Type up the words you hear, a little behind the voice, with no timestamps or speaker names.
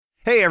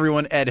Hey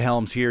everyone, Ed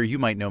Helms here. You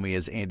might know me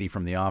as Andy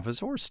from The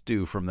Office or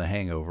Stu from The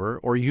Hangover,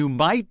 or you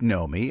might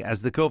know me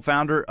as the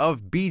co-founder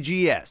of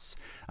BGS.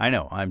 I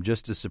know, I'm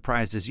just as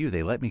surprised as you.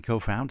 They let me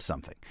co-found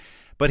something.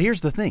 But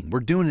here's the thing, we're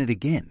doing it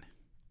again.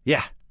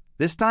 Yeah,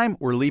 this time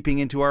we're leaping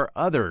into our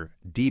other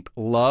deep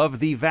love,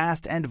 the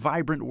vast and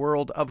vibrant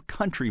world of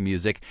country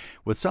music,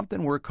 with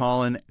something we're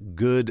calling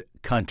Good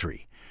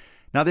Country.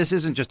 Now, this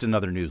isn't just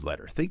another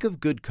newsletter. Think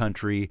of Good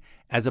Country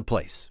as a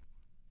place.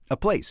 A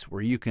place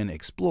where you can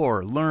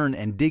explore, learn,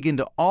 and dig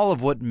into all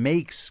of what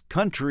makes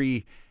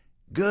country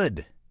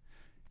good.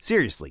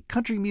 Seriously,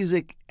 country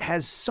music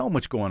has so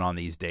much going on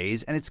these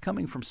days, and it's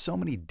coming from so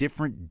many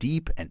different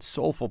deep and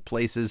soulful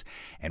places,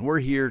 and we're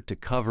here to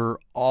cover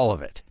all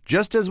of it,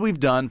 just as we've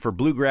done for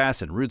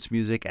bluegrass and roots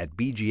music at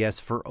BGS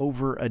for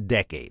over a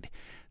decade.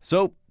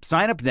 So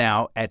sign up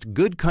now at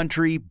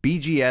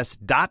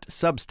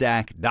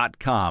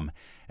goodcountrybgs.substack.com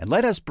and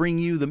let us bring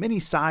you the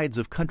many sides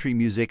of country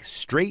music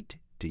straight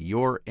to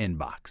your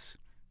inbox.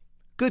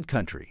 Good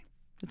Country.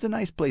 It's a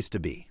nice place to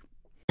be.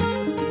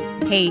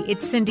 Hey,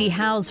 it's Cindy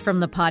Howes from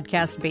the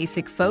podcast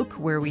Basic Folk,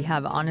 where we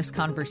have honest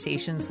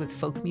conversations with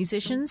folk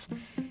musicians.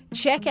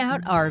 Check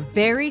out our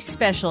very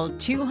special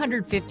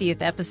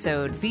 250th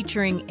episode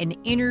featuring an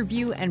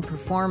interview and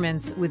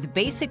performance with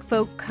Basic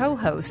Folk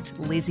co-host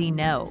Lizzie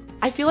No.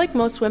 I feel like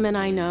most women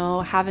I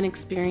know have an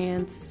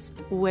experience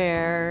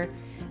where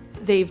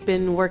they've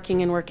been working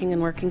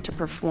to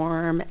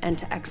perform and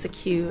to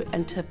execute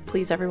and to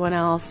please everyone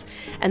else.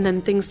 And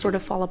then things sort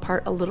of fall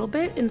apart a little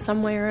bit in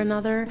some way or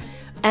another.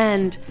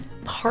 And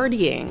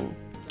partying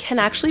can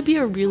actually be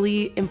a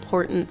really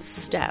important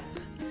step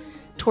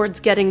towards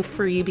getting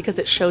free, because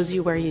it shows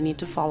you where you need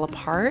to fall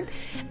apart,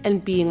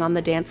 and being on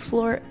the dance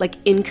floor, like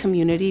in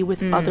community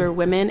with other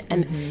women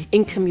and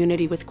in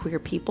community with queer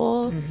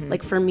people.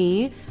 Like for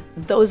me,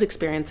 those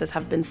experiences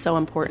have been so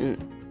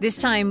important. This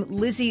time,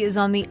 Lizzie is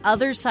on the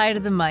other side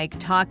of the mic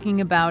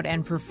talking about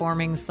and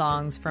performing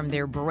songs from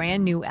their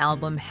brand new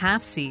album,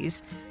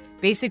 Halfsies.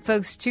 Basic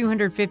Folks'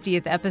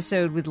 250th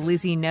episode with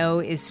Lizzie No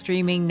is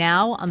streaming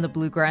now on the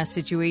Bluegrass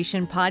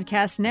Situation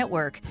Podcast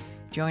Network.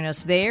 Join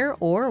us there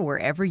or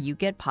wherever you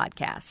get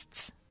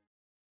podcasts.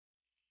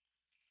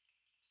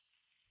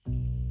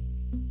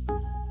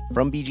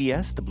 From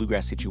BGS,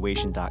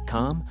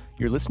 thebluegrasssituation.com,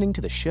 you're listening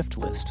to The Shift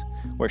List,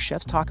 where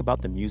chefs talk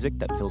about the music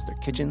that fills their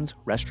kitchens,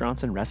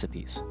 restaurants, and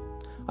recipes.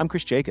 I'm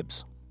Chris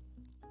Jacobs.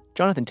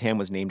 Jonathan Tam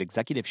was named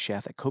executive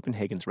chef at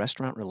Copenhagen's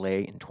restaurant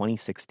Relæ in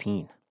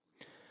 2016.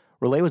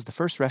 Relæ was the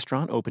first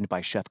restaurant opened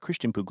by chef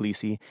Christian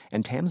Puglisi,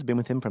 and Tam's been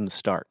with him from the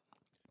start.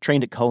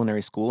 Trained at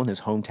culinary school in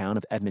his hometown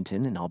of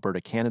Edmonton in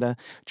Alberta, Canada,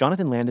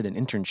 Jonathan landed an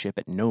internship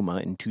at Noma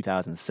in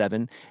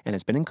 2007 and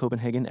has been in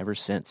Copenhagen ever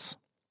since.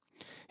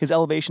 His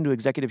elevation to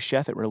executive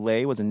chef at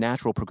Relæ was a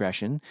natural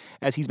progression,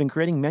 as he's been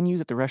creating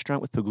menus at the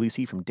restaurant with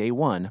Puglisi from day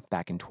one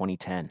back in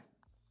 2010.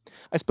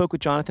 I spoke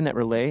with Jonathan at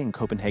Relæ in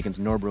Copenhagen's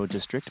Nørrebro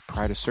district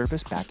prior to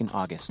service back in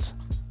August.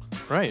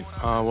 Right.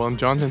 Well, I'm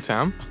Jonathan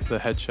Tam, the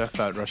head chef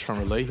at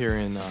Restaurant Relæ here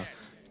in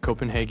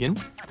Copenhagen.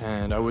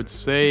 And I would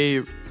say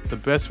the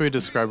best way to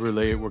describe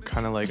Relæ, we're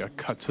kind of like a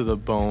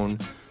cut-to-the-bone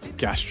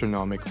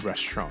gastronomic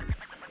restaurant,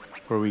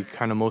 where we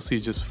kind of mostly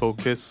just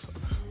focus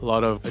a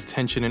lot of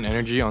attention and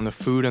energy on the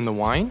food and the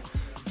wine,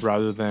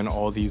 rather than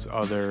all these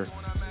other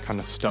kind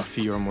of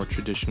stuffy or more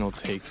traditional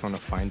takes on a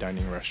fine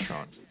dining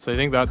restaurant. So I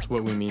think that's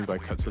what we mean by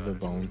cut to the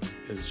bone,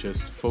 is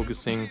just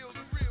focusing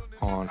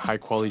on high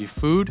quality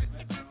food,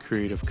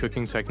 creative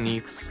cooking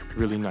techniques,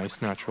 really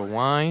nice natural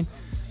wine,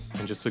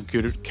 and just a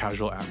good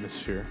casual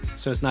atmosphere.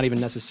 So it's not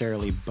even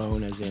necessarily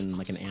bone as in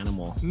like an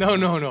animal? No,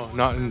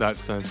 not in that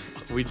sense.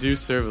 We do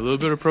serve a little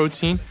bit of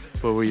protein,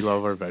 but we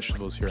love our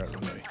vegetables here at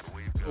Relæ.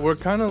 We're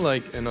kind of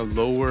like in a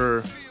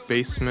lower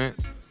basement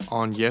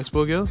on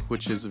Jesbogade,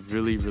 which is a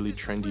really, really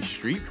trendy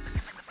street.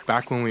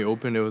 Back when we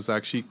opened, it was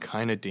actually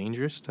kind of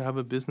dangerous to have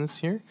a business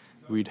here.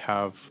 We'd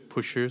have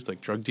pushers,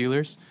 like drug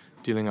dealers,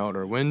 dealing out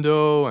our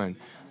window, and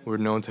we're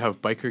known to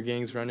have biker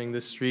gangs running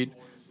this street.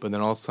 But then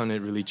all of a sudden,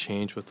 it really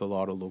changed with a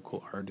lot of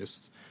local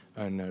artists,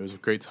 and it was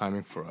great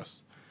timing for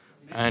us.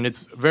 And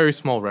it's a very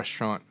small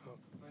restaurant,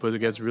 but it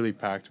gets really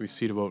packed. We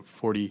seat about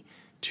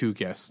 42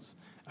 guests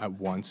at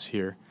once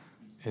here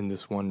in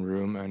this one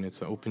room, and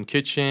it's an open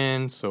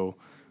kitchen, so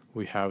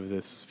we have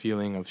this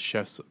feeling of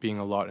chefs being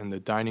a lot in the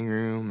dining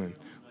room, and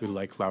we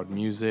like loud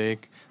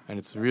music, and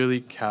it's a really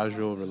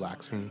casual,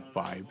 relaxing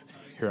vibe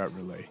here at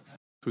Relæ.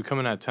 We come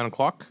in at 10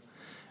 o'clock,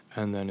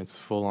 and then it's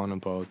full on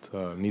about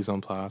mise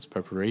en place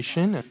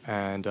preparation.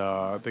 And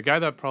the guy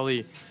that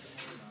probably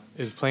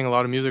is playing a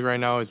lot of music right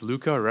now is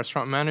Luca, a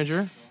restaurant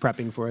manager.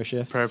 Prepping for a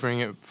shift?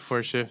 Prepping it for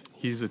a shift.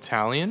 He's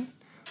Italian.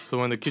 So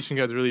when the kitchen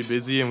gets really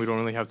busy and we don't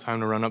really have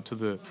time to run up to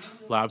the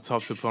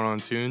laptop to put on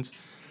tunes,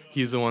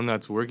 he's the one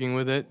that's working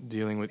with it,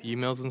 dealing with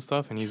emails and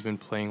stuff. And he's been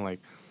playing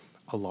like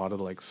a lot of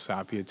like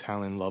sappy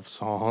Italian love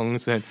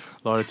songs and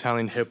a lot of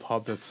Italian hip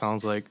hop that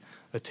sounds like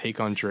a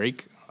take on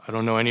Drake. I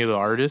don't know any of the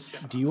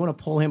artists. Do you want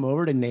to pull him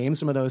over to name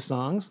some of those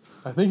songs?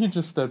 I think he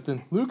just stepped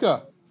in.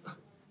 Luca,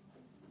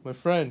 my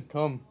friend,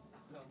 come.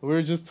 We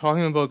were just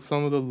talking about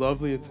some of the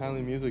lovely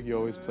Italian music you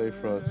always play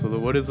for us. So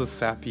what is a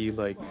sappy,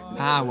 like...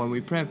 When we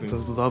prep.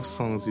 Those love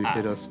songs you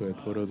hit us with,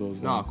 what are those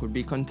No, ones? could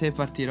be Con te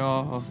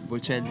partirò of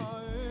Bocelli.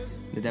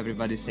 That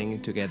everybody's singing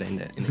together in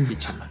the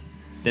kitchen.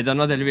 They don't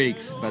know the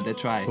lyrics, but they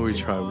try. We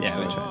try. We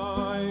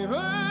try.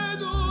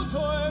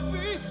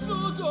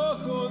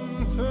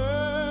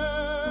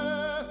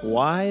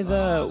 Why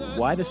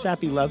the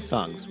sappy love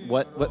songs?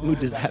 What mood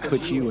does that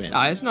put you in?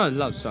 It's not a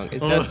love song.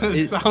 It's just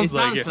it sounds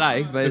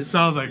like, but it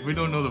sounds like we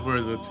don't know the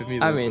words, but to me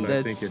that's what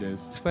I think it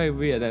is. It's quite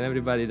weird, and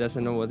everybody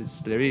doesn't know what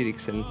is the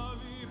lyrics, and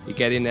you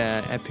get in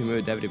a happy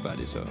mood,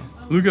 everybody. So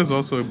Luca's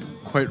also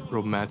quite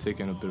romantic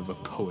and a bit of a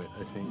poet,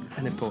 I think.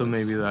 And a poet. So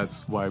maybe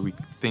that's why we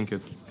think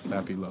it's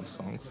sappy love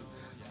songs.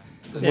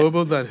 Yeah. What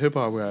about that hip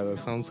hop guy? That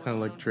sounds kind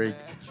of like Drake.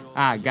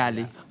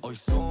 Gali.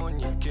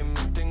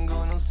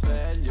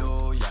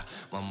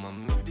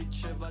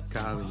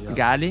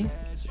 Gali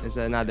is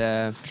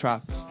another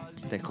trap,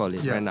 they call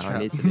it right now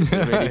in Italy. It's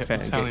really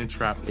Italian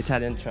trap.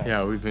 Italian trap.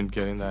 Yeah, we've been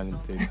getting that in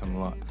Dayton a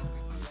lot.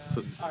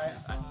 So,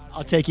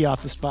 I'll take you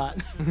off the spot.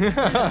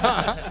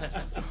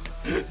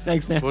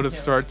 Thanks, man. What a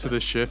start to the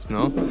shift,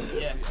 no?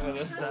 Yeah, well,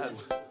 that's that.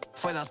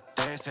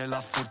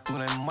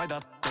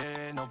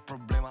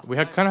 We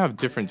kind of have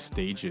different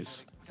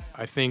stages.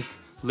 I think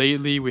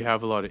lately we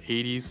have a lot of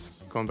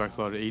 80s, going back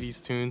to a lot of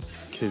 80s tunes.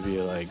 Could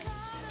be like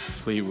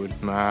Fleetwood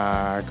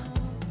Mac.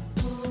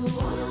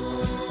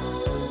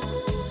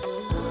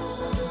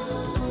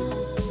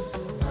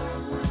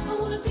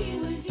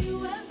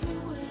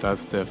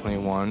 That's definitely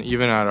one.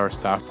 Even at our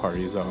staff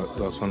parties,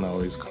 that's one that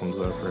always comes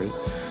up, right?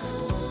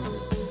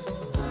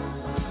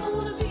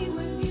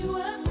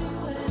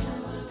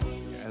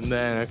 And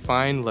then I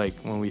find like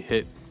when we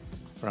hit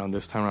around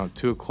this time, around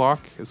 2 o'clock,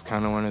 it's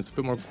kind of when it's a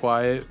bit more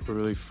quiet. We're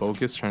really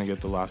focused, trying to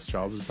get the last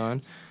jobs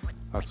done.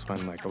 That's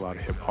when like a lot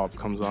of hip hop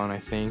comes on, I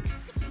think.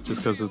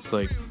 Just because it's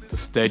like the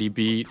steady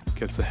beat,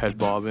 gets the head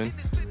bobbing.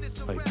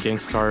 Like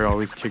Gangstar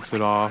always kicks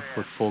it off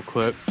with full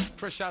clip.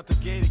 Fresh out the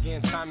gate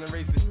again, time to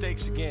raise the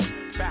stakes again.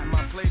 Fat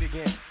my plate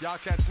again. Y'all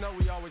cats know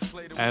we always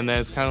play the And then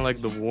it's kind of like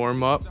the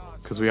warm up,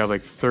 because we have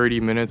like 30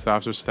 minutes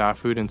after staff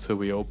food until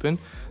we open.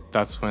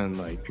 That's when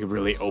like it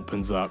really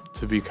opens up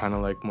to be kind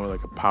of like more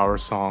like a power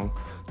song,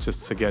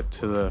 just to get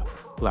to the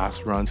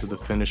last run to the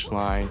finish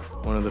line.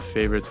 One of the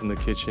favorites in the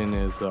kitchen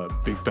is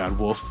Big Bad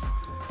Wolf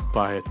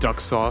by Duck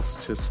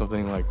Sauce, just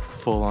something like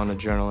full on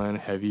adrenaline,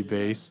 heavy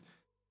bass.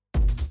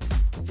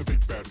 The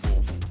Big Bad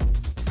Wolf.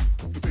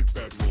 The Big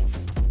Bad Wolf.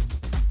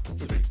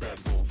 The Big Bad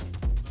Wolf.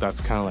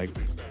 That's kind of like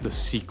the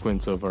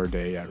sequence of our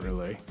day at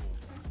Relæ.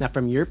 Now,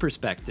 from your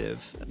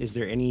perspective, is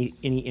there any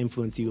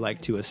influence you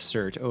like to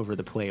assert over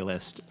the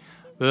playlist?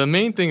 The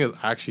main thing is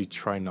actually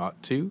try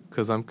not to,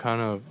 because I'm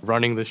kind of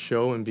running the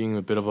show and being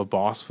a bit of a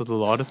boss with a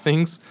lot of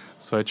things.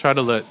 So I try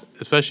to let,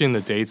 especially in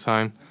the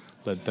daytime,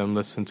 let them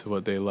listen to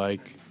what they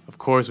like. Of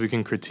course, we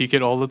can critique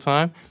it all the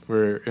time.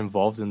 We're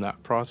involved in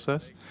that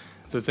process.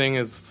 The thing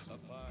is,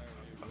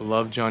 I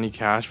love Johnny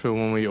Cash, but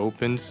when we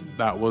opened,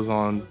 that was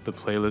on the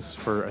playlist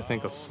for, I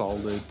think, a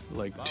solid,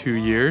 2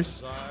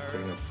 years.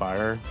 Ring of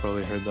Fire,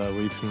 probably heard that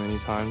way too many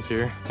times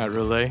here at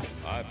Relæ.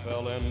 I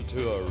fell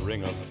into a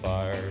ring of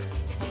fire.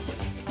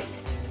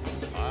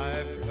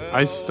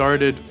 I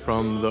started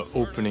from the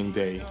opening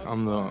day.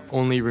 I'm the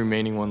only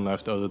remaining one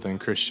left other than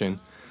Christian.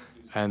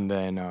 And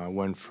then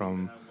went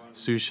from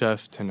sous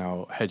chef to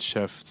now head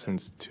chef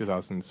since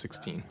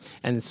 2016.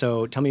 And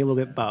so tell me a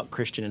little bit about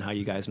Christian and how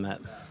you guys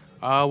met.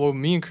 Well,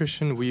 me and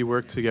Christian, we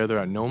worked together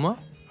at Noma,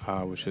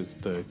 which is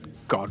the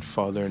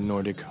Godfather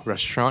Nordic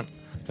restaurant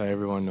that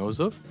everyone knows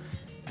of.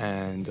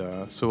 And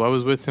so I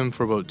was with him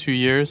for about 2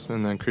 years,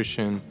 and then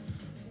Christian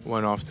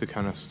went off to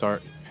kind of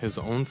start his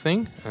own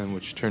thing, and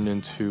which turned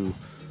into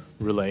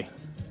Relæ.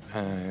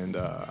 And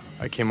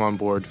I came on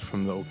board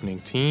from the opening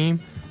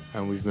team,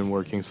 and we've been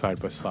working side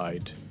by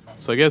side.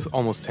 So I guess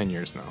almost 10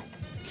 years now.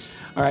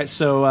 All right,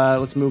 so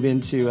let's move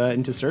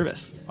into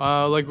service.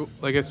 Like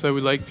I said,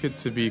 we like it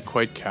to be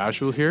quite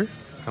casual here,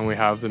 and we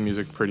have the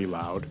music pretty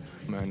loud.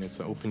 And it's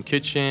an open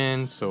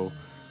kitchen, so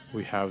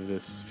we have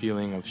this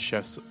feeling of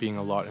chefs being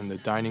a lot in the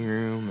dining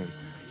room, and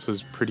so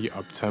it's pretty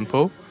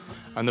up-tempo.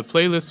 And the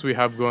playlist we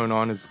have going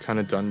on is kind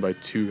of done by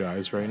two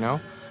guys right now.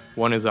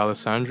 One is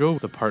Alessandro,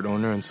 the part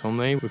owner and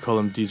sommelier. We call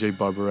him DJ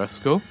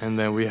Barbaresco. And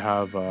then we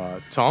have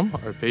Tom,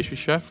 our pastry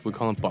chef. We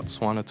call him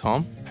Botswana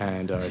Tom.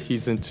 And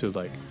he's into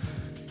like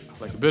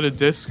a bit of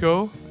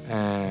disco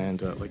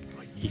and like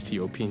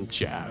Ethiopian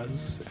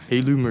jazz.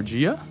 Helu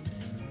Mergia.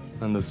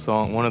 And the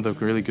song, one of the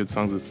really good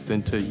songs is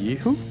Sinta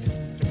Yehu.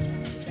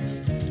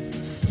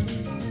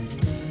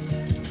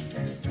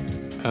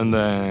 And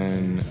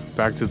then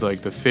back to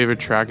the favorite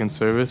track in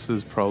service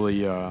is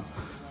probably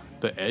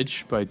The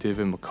Edge by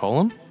David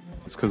McCollum.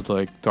 It's because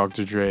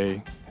Dr.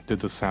 Dre did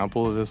the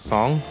sample of this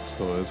song,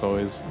 so it's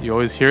always, you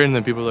always hear it and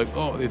then people are like,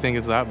 oh, they think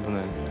it's that, but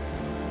then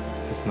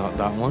it's not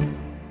that one.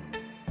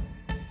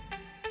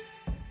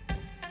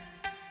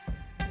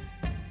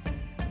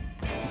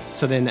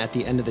 So then at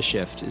the end of the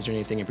shift, is there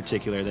anything in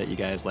particular that you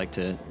guys like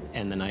to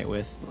end the night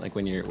with? Like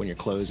when you're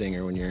closing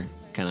or when you're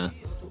kind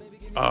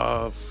of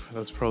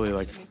That's probably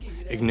like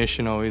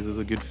Ignition always is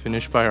a good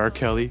finish by R.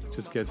 Kelly.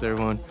 Just gets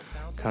everyone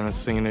kind of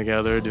singing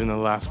together, doing the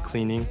last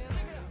cleaning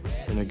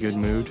in a good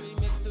mood.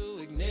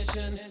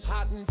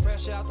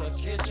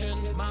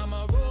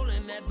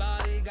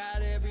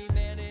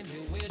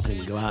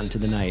 And go out into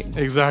the night.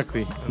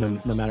 Exactly.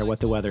 No matter what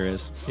the weather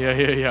is.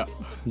 Yeah.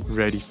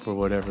 Ready for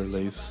whatever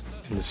lays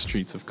in the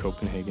streets of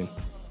Copenhagen.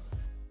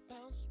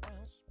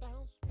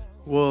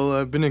 Well,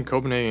 I've been in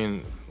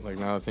Copenhagen, like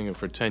now I think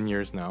for 10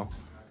 years now.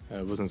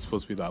 It wasn't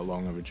supposed to be that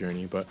long of a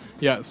journey. But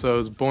yeah, so I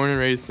was born and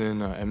raised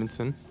in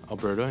Edmonton,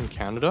 Alberta, in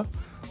Canada.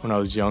 When I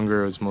was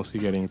younger, I was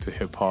mostly getting into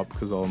hip-hop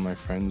because all of my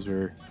friends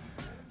were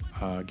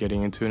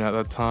getting into it at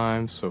that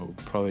time. So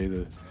probably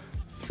the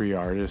 3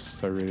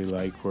 artists I really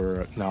like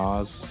were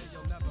Nas,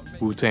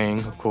 Wu-Tang,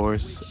 of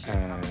course,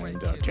 and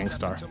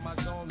Gangstar.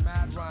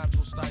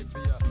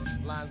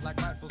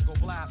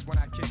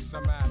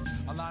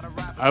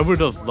 I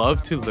would have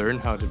loved to learn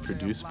how to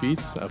produce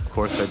beats. Of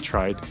course, I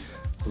tried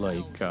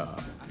like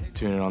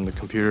doing it on the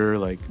computer,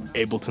 like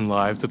Ableton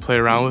Live, to play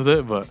around with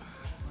it, but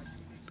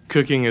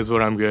cooking is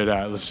what I'm good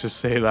at, let's just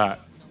say that.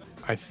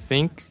 I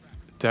think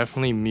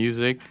definitely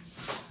music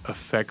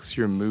affects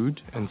your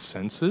mood and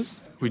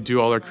senses. We do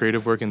all our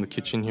creative work in the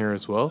kitchen here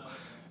as well,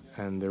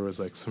 and there was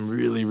like some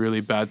really,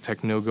 really bad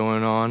techno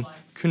going on.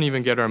 Couldn't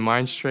even get our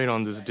mind straight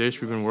on this dish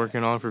we've been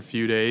working on for a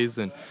few days,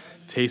 and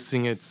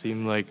tasting it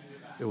seemed like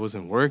it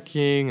wasn't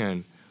working,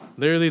 and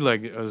literally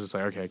like I was just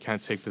like, okay, I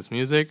can't take this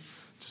music,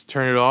 just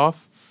turn it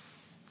off,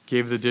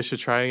 gave the dish a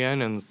try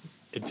again, and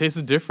it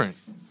tasted different,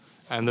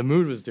 and the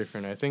mood was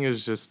different. I think it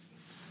was just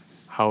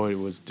how it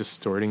was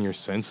distorting your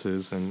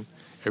senses and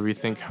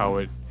everything, how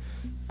it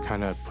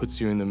kind of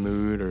puts you in the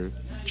mood or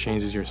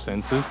changes your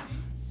senses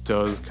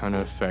does kind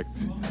of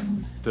affect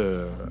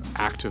the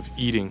act of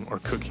eating or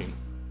cooking.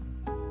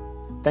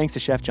 Thanks to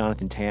Chef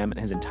Jonathan Tam and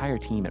his entire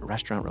team at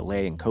Restaurant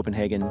Relæ in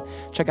Copenhagen.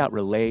 Check out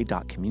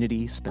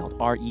relæ.community, spelled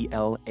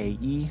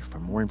R-E-L-A-E, for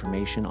more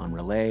information on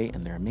Relæ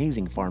and their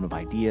amazing farm of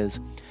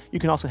ideas. You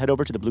can also head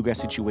over to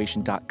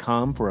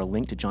thebluegrasssituation.com for a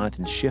link to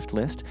Jonathan's shift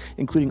list,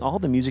 including all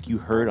the music you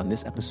heard on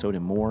this episode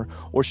and more,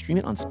 or stream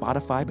it on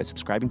Spotify by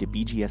subscribing to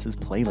BGS's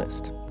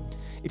playlist.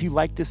 If you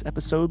liked this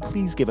episode,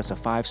 please give us a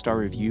 5-star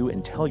review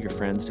and tell your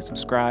friends to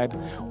subscribe.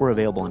 We're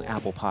available on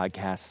Apple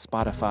Podcasts,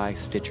 Spotify,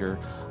 Stitcher,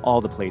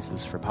 all the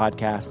places for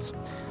podcasts.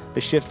 The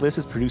Shift List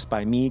is produced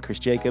by me, Chris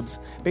Jacobs,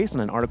 based on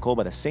an article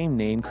by the same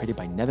name created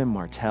by Nevin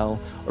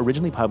Martell,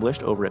 originally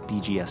published over at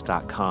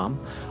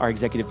bgs.com. Our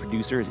executive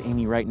producer is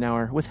Amy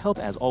Reitnauer, with help,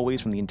 as always,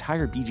 from the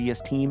entire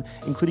BGS team,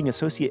 including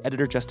Associate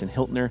Editor Justin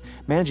Hiltner,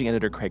 Managing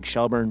Editor Craig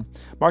Shelburne,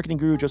 Marketing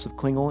Guru Joseph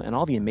Klingel, and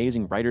all the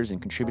amazing writers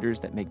and contributors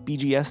that make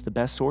BGS the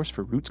best source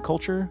for roots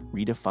culture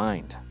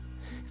redefined.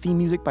 Theme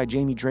music by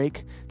Jamie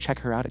Drake. Check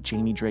her out at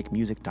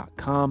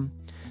jamiedrakemusic.com.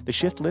 The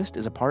Shift List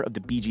is a part of the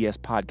BGS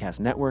Podcast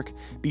Network.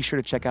 Be sure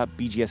to check out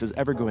BGS's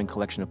ever-growing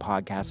collection of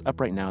podcasts up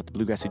right now at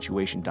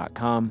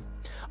thebluegrasssituation.com.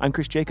 I'm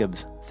Chris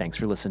Jacobs. Thanks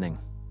for listening.